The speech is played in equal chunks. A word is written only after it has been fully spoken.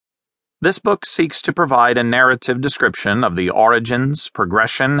This book seeks to provide a narrative description of the origins,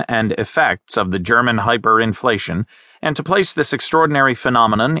 progression, and effects of the German hyperinflation, and to place this extraordinary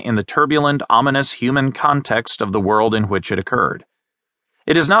phenomenon in the turbulent, ominous human context of the world in which it occurred.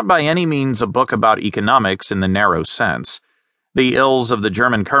 It is not by any means a book about economics in the narrow sense. The ills of the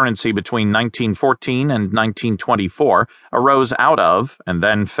German currency between 1914 and 1924 arose out of, and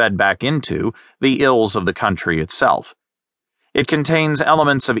then fed back into, the ills of the country itself. It contains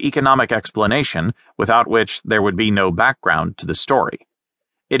elements of economic explanation, without which there would be no background to the story.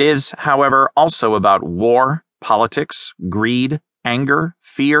 It is, however, also about war, politics, greed, anger,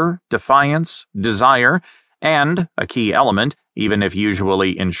 fear, defiance, desire, and, a key element, even if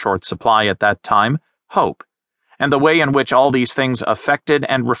usually in short supply at that time, hope, and the way in which all these things affected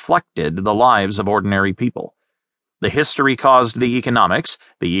and reflected the lives of ordinary people. The history caused the economics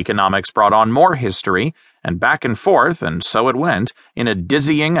brought on more history, and back and forth, and so it went, in a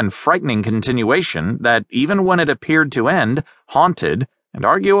dizzying and frightening continuation that, even when it appeared to end, haunted, and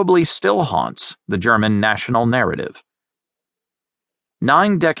arguably still haunts, the German national narrative.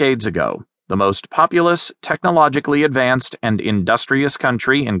 9 decades ago, the most populous, technologically advanced, and industrious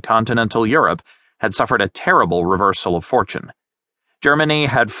country in continental Europe had suffered a terrible reversal of fortune. Germany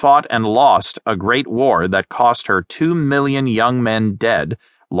had fought and lost a great war that cost her 2 million young men dead,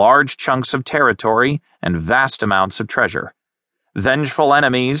 large chunks of territory, and vast amounts of treasure. Vengeful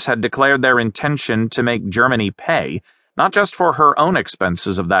enemies had declared their intention to make Germany pay, not just for her own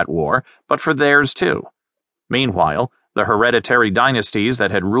expenses of that war, but for theirs too. Meanwhile, the hereditary dynasties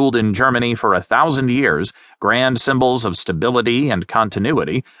that had ruled in Germany for 1,000 years, grand symbols of stability and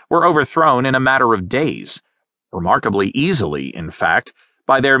continuity, were overthrown in a matter of days. Remarkably easily, in fact,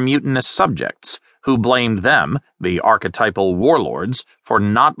 by their mutinous subjects, who blamed them, the archetypal warlords, for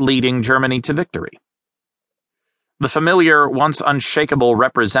not leading Germany to victory. The familiar, once unshakable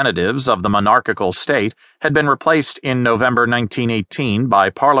representatives of the monarchical state had been replaced in November 1918 by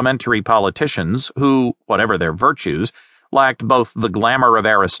parliamentary politicians who, whatever their virtues, lacked both the glamour of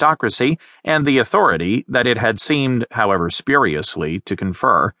aristocracy and the authority that it had seemed, however spuriously, to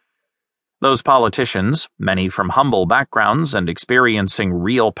confer. Those politicians, many from humble backgrounds and experiencing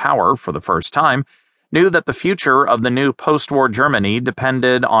real power for the first time, knew that the future of the new post-war Germany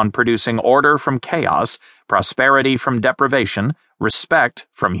depended on producing order from chaos, prosperity from deprivation, respect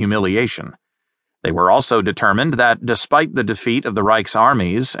from humiliation. They were also determined that, despite the defeat of the Reich's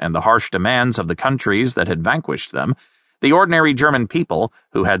armies and the harsh demands of the countries that had vanquished them, the ordinary German people,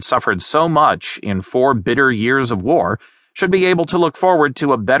 who had suffered so much in 4 bitter years of war, should be able to look forward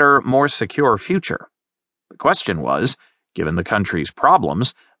to a better, more secure future. The question was, given the country's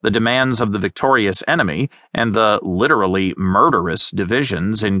problems, the demands of the victorious enemy, and the literally murderous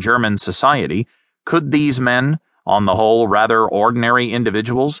divisions in German society, could these men, on the whole rather ordinary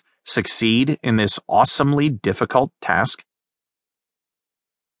individuals, succeed in this awesomely difficult task?